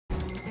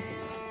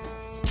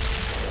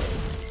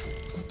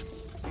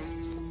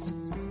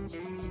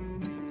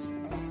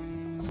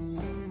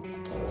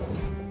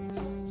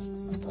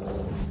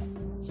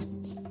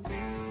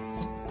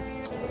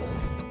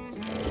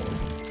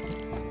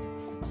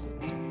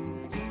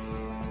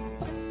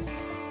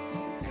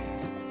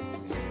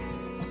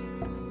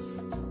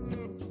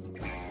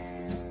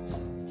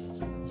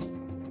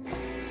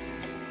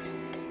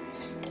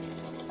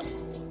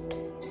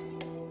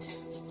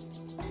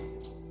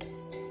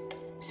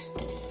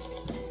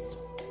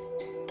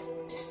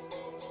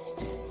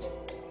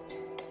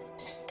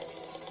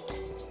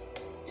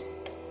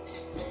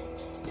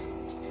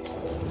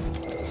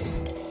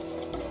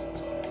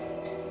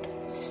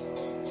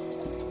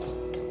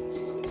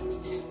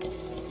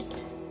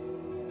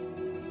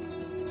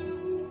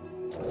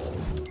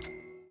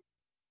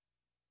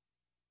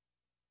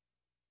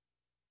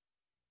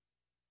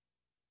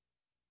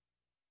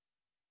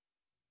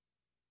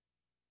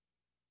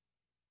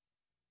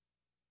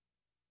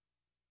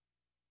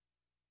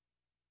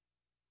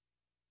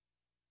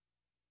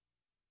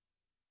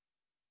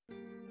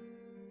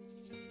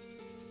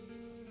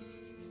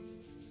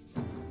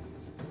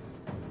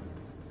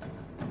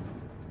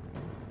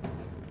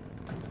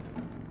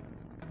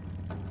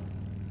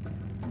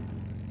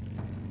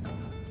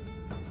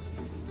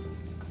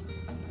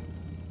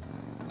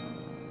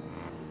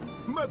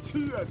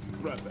Matthias,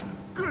 brother.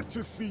 Good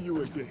to see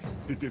you again.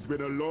 It has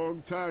been a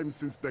long time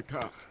since the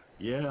car.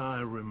 Yeah,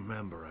 I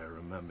remember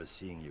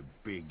seeing your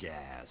big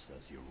ass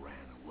as you ran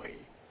away.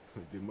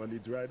 The money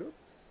dried up.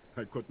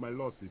 I cut my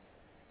losses.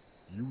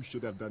 You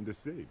should have done the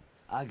same.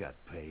 I got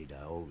paid.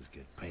 I always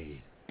get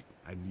paid.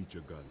 I need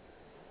your guns.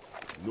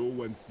 No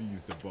one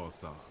sees the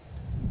boss arm.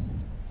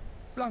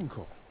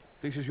 Blanco,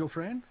 this is your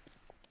friend?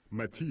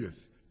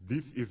 Matthias,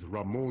 this is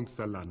Ramon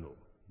Solano.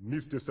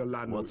 Mr.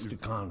 Solano What's is... the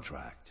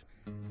contract?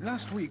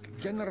 Last week,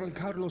 General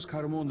Carlos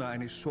Carmona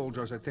and his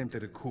soldiers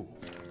attempted a coup.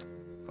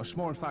 A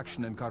small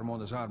faction in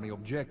Carmona's army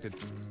objected.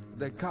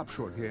 They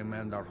captured him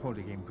and are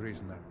holding him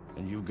prisoner.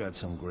 And you got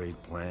some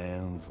great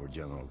plan for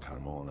General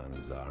Carmona and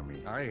his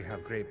army? I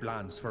have great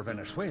plans for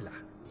Venezuela.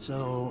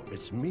 So,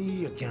 it's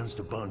me against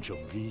a bunch of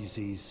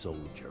VC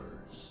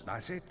soldiers.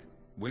 That's it.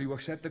 Will you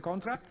accept the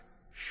contract?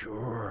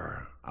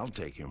 Sure. I'll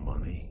take your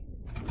money.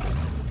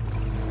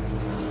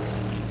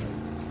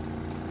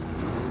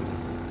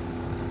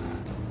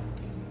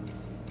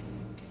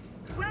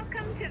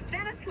 Welcome to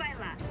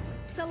Venezuela.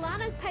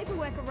 Solano's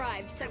paperwork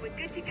arrived, So we're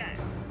good to go.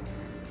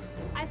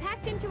 I've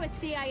hacked into a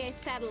CIA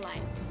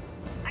satellite.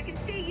 I can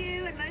see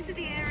you and most of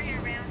the area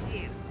around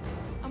you.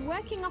 I'm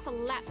working off a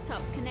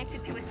laptop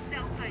connected to To a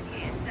cell phone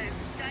here,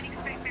 so don't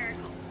expect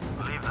miracles.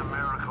 Leave the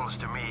miracles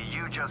to me.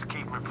 You just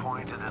keep me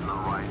pointed in the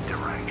right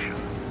direction.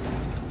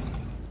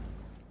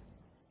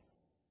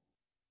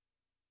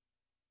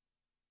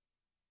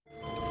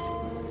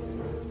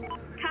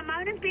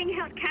 Carmona's being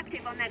held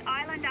captive on that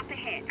island up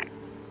ahead.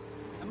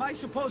 Am I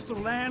supposed to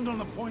land on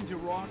the pointed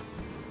rock?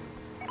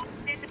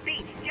 There's a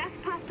beach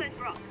just past those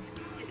rocks.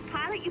 Just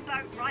pilot your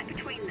boat right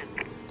between them.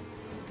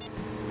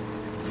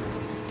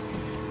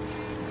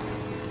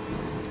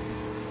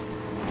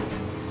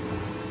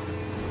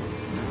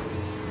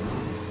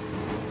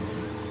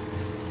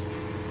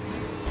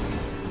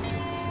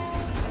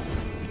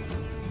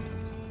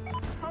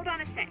 Hold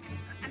on a sec.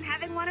 I'm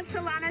having one of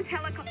Solano's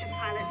helicopter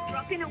pilots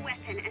drop in a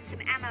weapon and some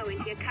ammo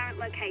into your current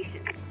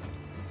location.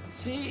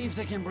 See if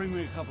they can bring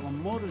me a couple of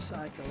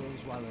motorcycles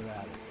while they're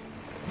at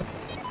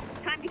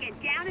it. Time to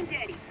get down and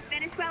dirty.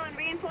 Venezuelan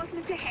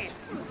reinforcements ahead.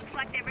 Looks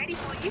like they're ready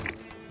for you.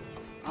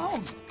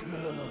 Oh,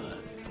 good.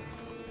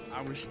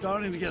 I was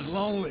starting to get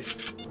lonely.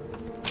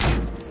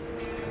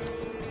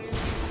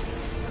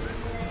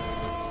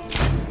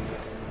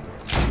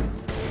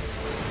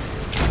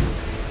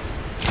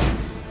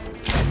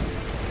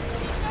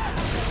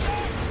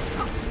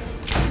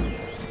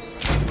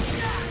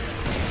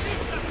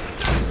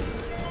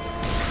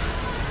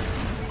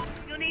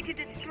 You'll need to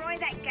destroy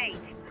that gate.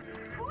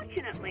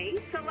 Fortunately,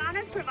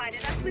 Solano's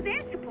provided us with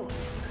air support.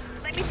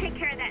 Let me take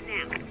care of that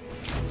now.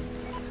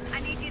 I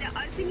need you to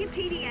open your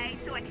PDA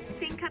so I can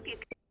sync up your...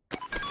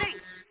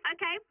 Thanks.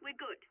 Okay, we're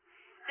good.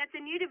 That's a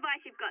new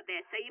device you've got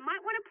there, so you might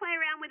want to play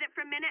around with it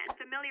for a minute and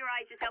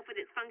familiarize yourself with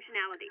its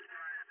functionality.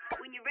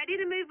 When you're ready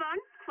to move on,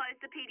 close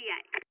the PDA.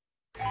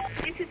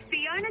 This is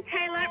Fiona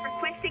Taylor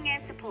requesting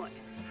air support.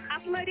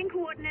 Uploading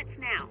coordinates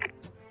now.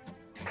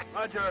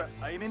 Roger,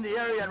 I am in the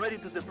area and ready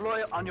to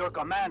deploy on your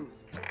command.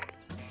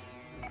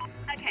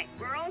 Okay,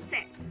 we're all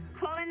set.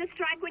 Call in the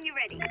strike when you're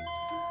ready.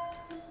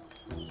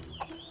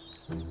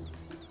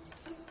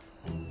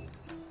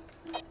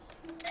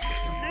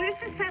 Move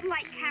the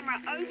satellite camera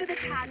over the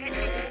target and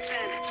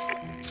confirm it.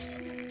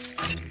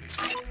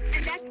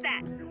 And that's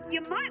that.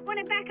 You might want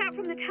to back up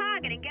from the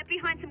target and get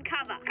behind some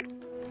cover.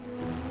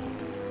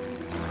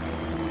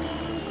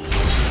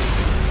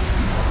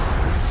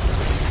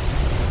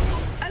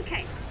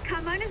 Okay,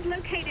 Carmona's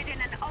located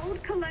in an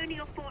old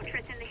colonial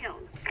fortress in the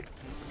hills.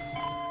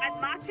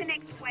 I've marked the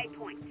next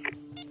waypoint.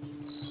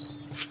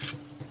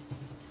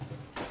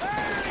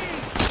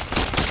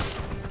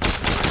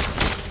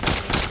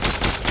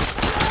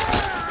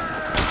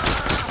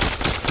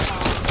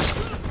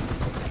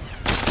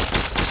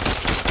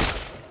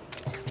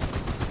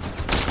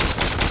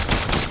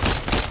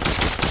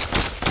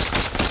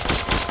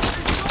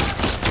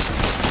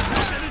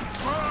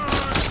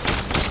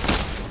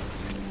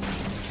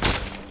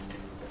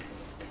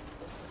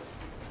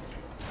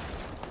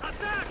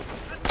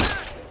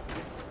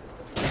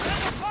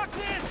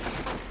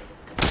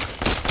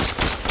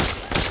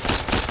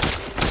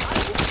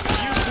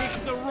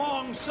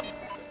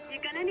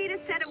 You're gonna need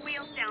a set of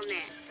wheels down there.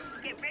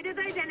 Get rid of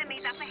those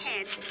enemies up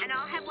ahead, and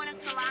I'll have one of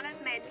Solano's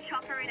men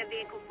chopper in a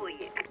vehicle for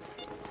you.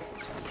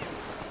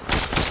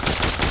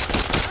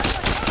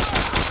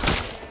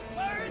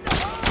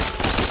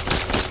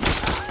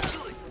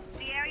 Good.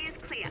 The area's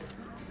clear.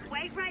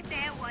 Wait right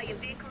there while your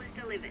vehicle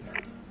is delivered.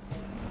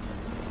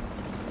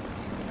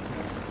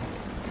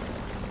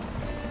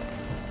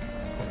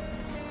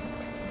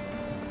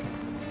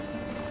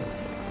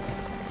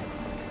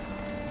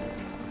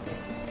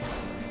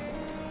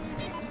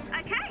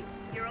 Okay,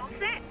 you're all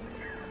set.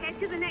 Head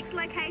to the next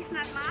location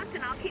I've marked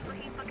and I'll keep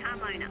looking for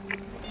Carmona.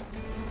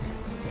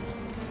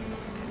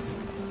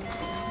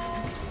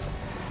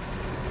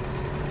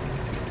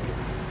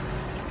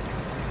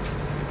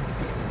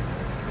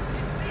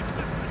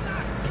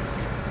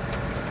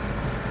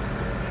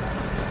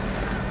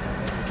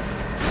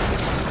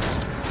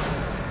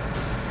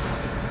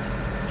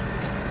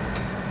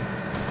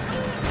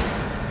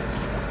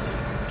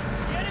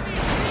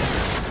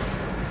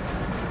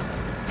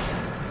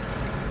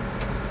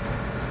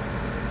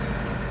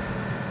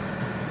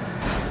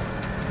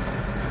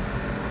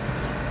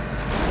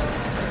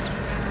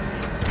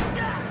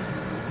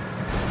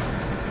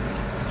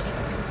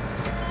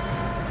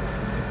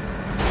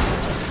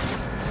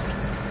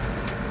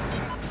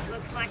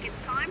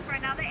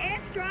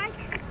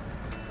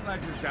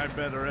 Nicest guy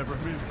better ever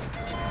meet.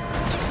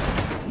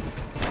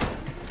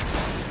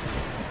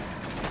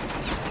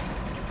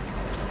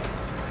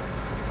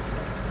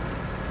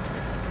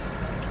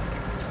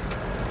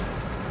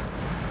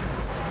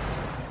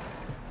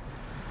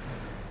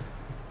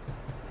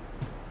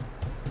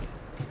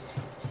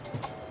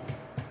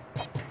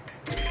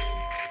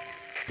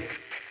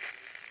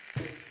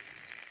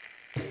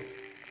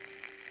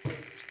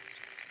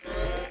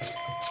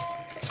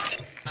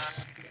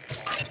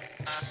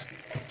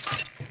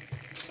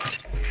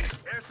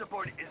 Air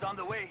support is on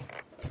the way.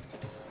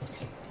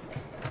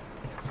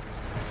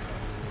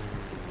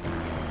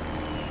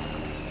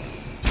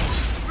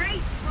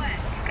 Great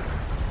work.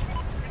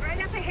 The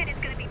road up ahead is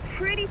going to be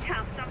pretty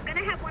tough, so I'm going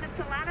to have one of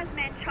Solano's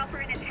men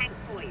chopper in a tank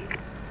for you.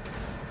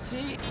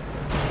 See?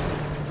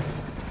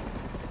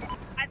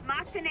 I've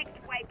marked the next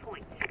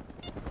waypoint.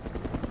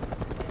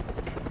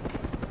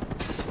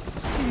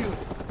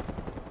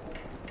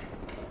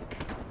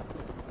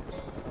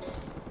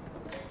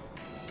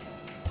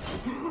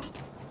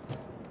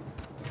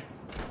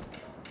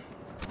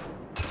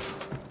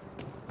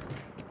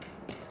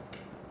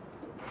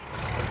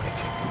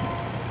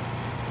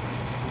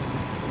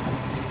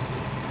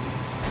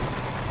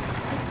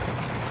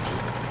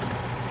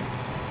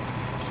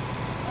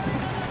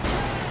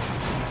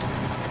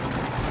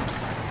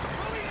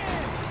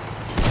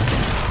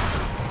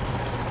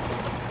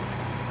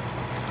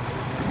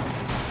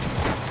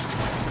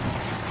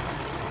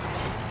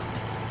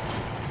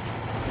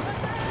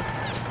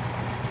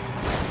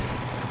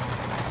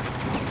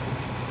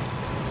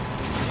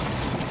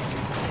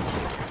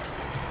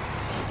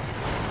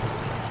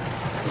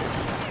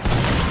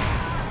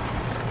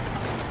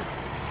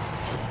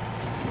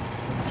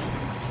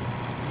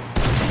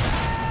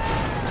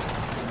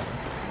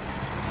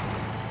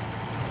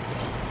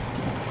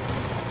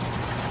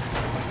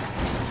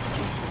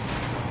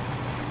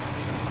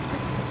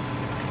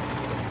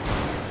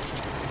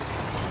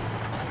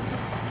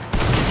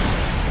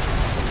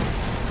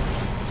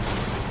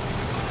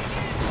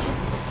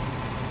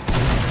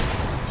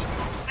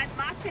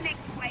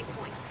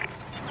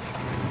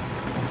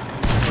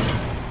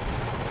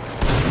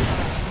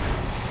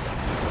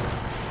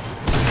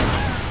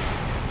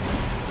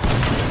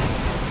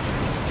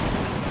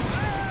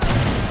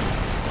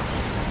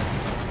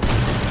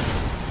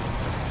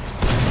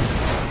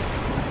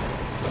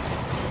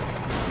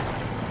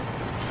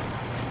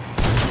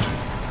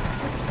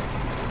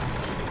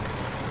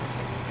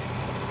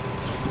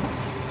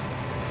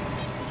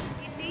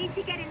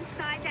 To get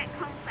inside that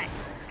complex.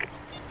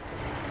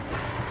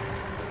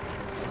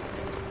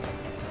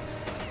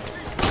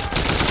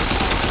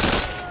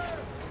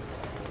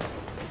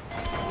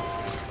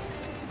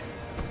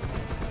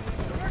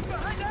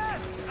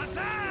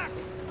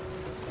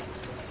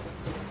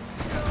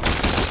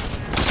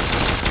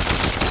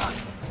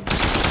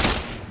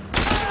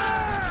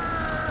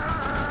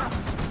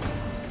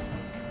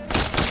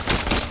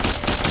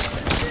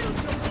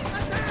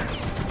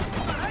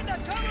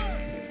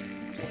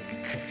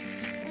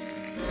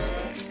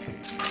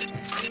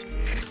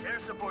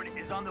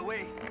 Is on the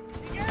way.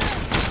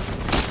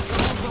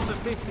 Someone's on the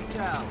 50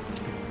 cal.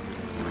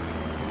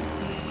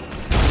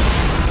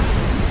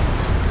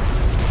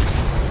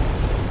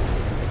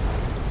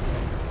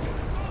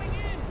 Going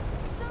in!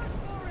 Search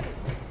for it!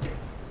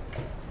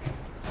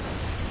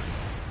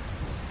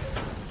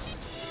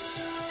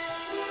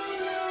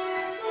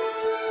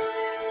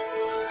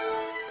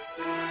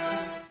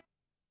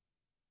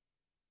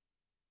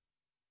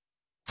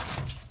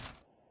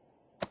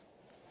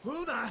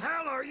 Who the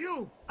hell are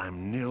you?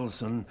 I'm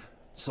Nielsen.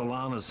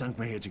 Solana sent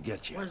me here to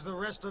get you. Where's the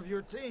rest of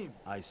your team?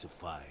 I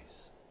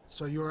suffice.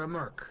 So you're a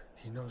merc.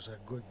 He knows a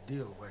good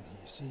deal when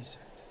he sees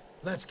it.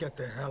 Let's get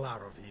the hell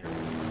out of here.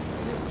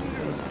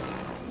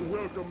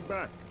 Welcome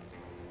back.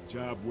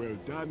 Job well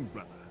done,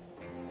 brother.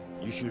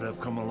 You should have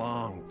come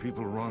along.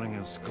 People running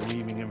and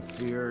screaming in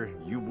fear.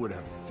 You would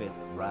have fit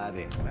right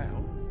in.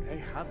 Well, I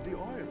have the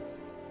oil.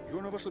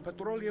 Universal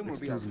Petroleum will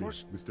be our Excuse me,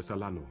 first... Mr.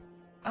 Solano.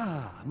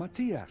 Ah,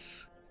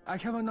 Matthias. I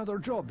have another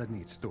job that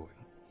needs doing.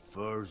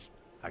 First,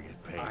 I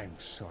get paid. I'm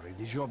sorry,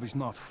 the job is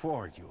not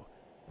for you.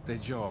 The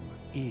job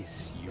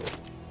is you.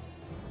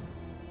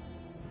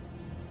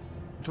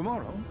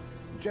 Tomorrow,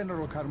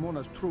 General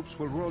Carmona's troops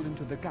will roll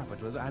into the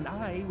capital, and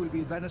I will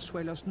be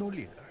Venezuela's new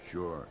leader.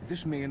 Sure.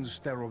 This means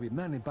there will be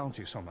many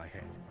bounties on my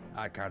head.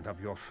 I can't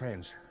have your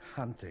friends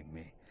hunting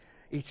me.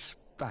 It's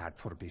bad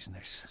for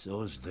business.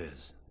 So is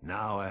this.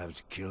 Now I have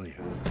to kill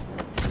you.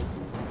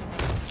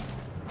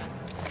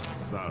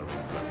 Sorry,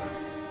 brother.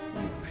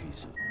 You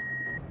piece of...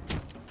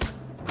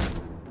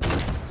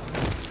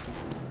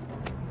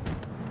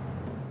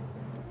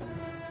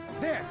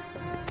 There!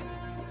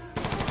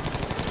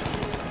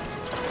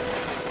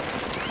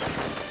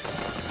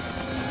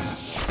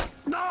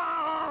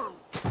 No!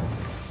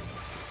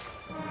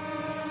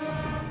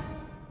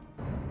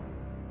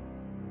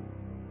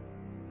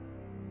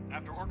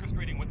 After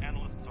orchestrating what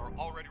analysts are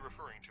already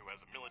referring to as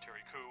a military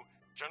coup,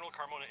 General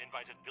Carmona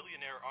invited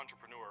billionaire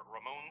entrepreneur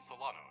Ramon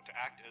Solano to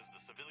act as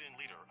the civilian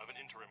leader of an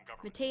interim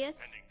government. Matthias,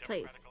 pending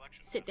please, democratic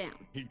elections. sit down.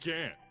 He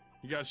can't.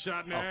 He got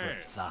shot in the Upper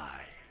ass.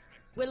 thigh.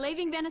 We're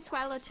leaving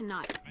Venezuela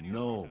tonight.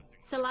 No.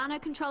 Solano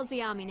controls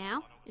the army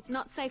now. It's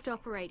not safe to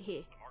operate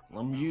here.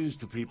 I'm used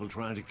to people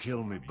trying to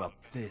kill me, but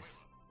this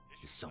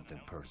is something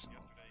personal.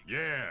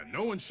 Yeah,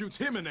 no one shoots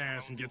him in the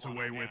ass and gets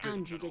away with it.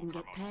 And he didn't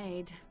get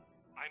paid.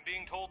 I'm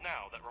being told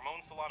now that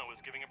Ramon Solano is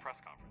giving a press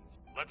conference.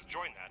 Let's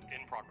join that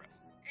in progress.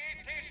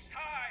 It is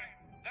time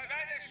the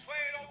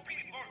Venezuelan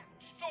people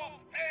stop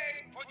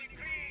paying for the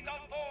greed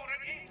of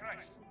foreign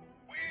interests.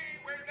 We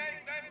will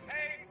make them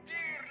pay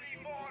dearly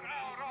for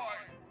our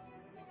oil.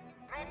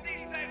 From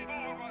this day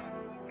forward,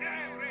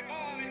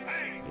 everybody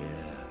pays.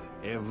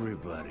 Yeah,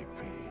 everybody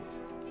pays.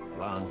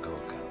 Blanco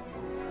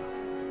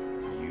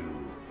Carmona. You.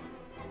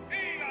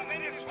 Viva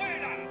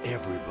Venezuela!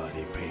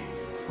 Everybody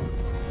pays.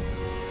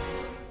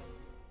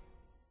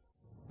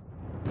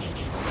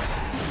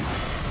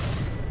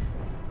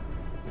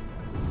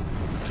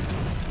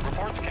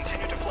 Reports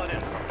continue to flood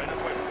in from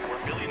Venezuela,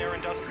 where billionaire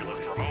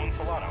industrialist Ramon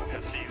Solano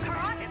has seized.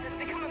 Caracas has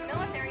become a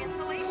military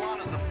installation.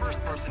 Solano's the first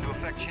person to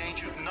effect change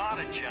who's not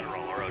a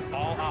general or a...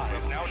 All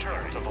eyes now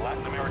turn to the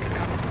Latin American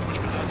capital, which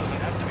possesses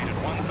an estimated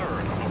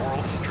 1/3 of the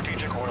world's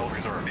strategic oil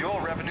reserve. The oil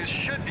revenues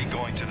should be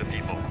going to the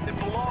people. It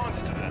belongs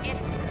to them.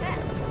 It's them.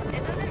 It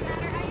doesn't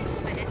matter how you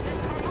split it. This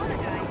Carmona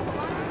guy,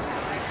 Solano's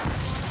power right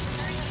now.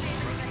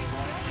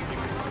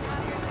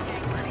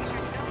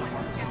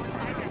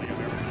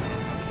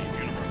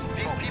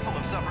 These people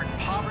have suffered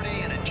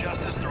poverty and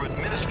injustice through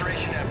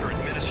administration after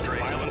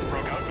administration. Violence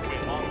broke out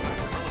between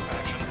longtime guerrilla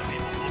factions, the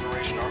People's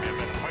Liberation Army of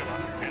Venezuela,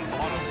 and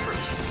Solano's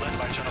troops, led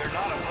by General... They're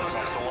not opposed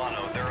to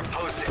Solano. They're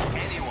opposed to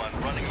anyone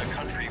running the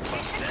country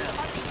but them.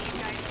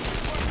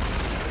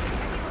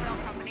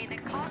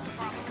 That caused the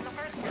problem in the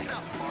first place. It's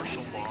not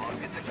martial law.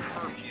 It's a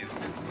curfew.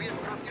 We have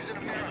curfews in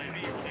America.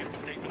 LAV released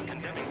a statement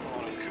condemning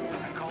Solano's coup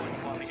and calling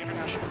upon the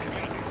international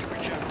community to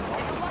reject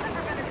If it wasn't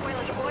for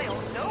Venezuela's oil,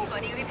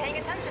 nobody would be paying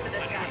attention to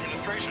this The guy.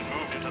 administration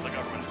moved into the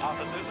government's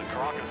offices in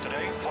Caracas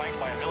today, flanked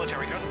by a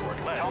military escort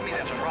led... Tell me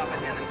that profit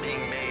isn't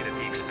being made at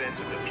the expense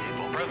of the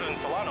people. President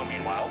Solano,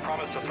 meanwhile,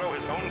 promised to throw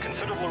his own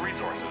considerable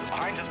resources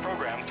behind his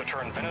programs to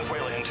turn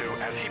Venezuela into,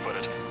 as he put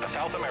it, a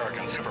South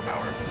American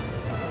superpower.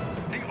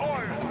 The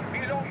oil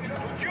belongs to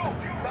you,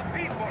 the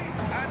people,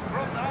 and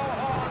from now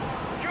on,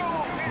 you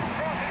will profit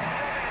from it.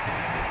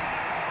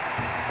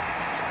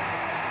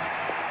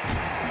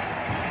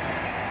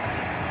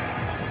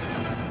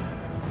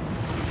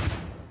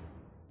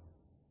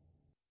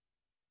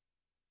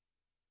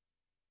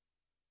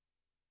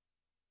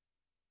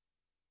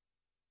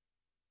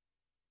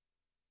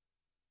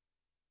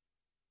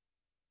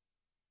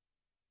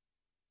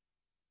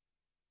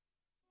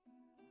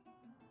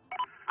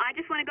 I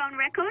just want to go on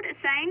record as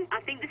saying I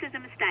think this is a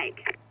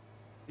mistake.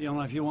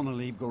 Fiona, if you want to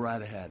leave, go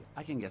right ahead.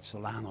 I can get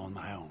Solano on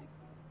my own.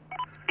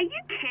 Are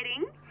you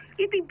kidding?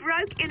 You'd be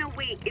broke in a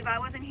week if I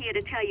wasn't here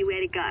to tell you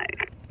where to go.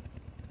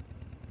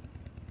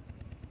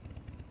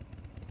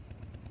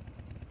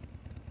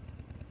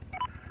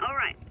 All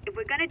right, if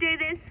we're going to do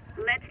this,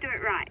 let's do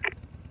it right.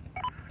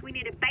 We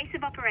need a base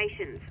of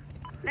operations.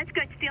 Let's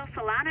go steal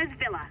Solano's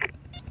villa.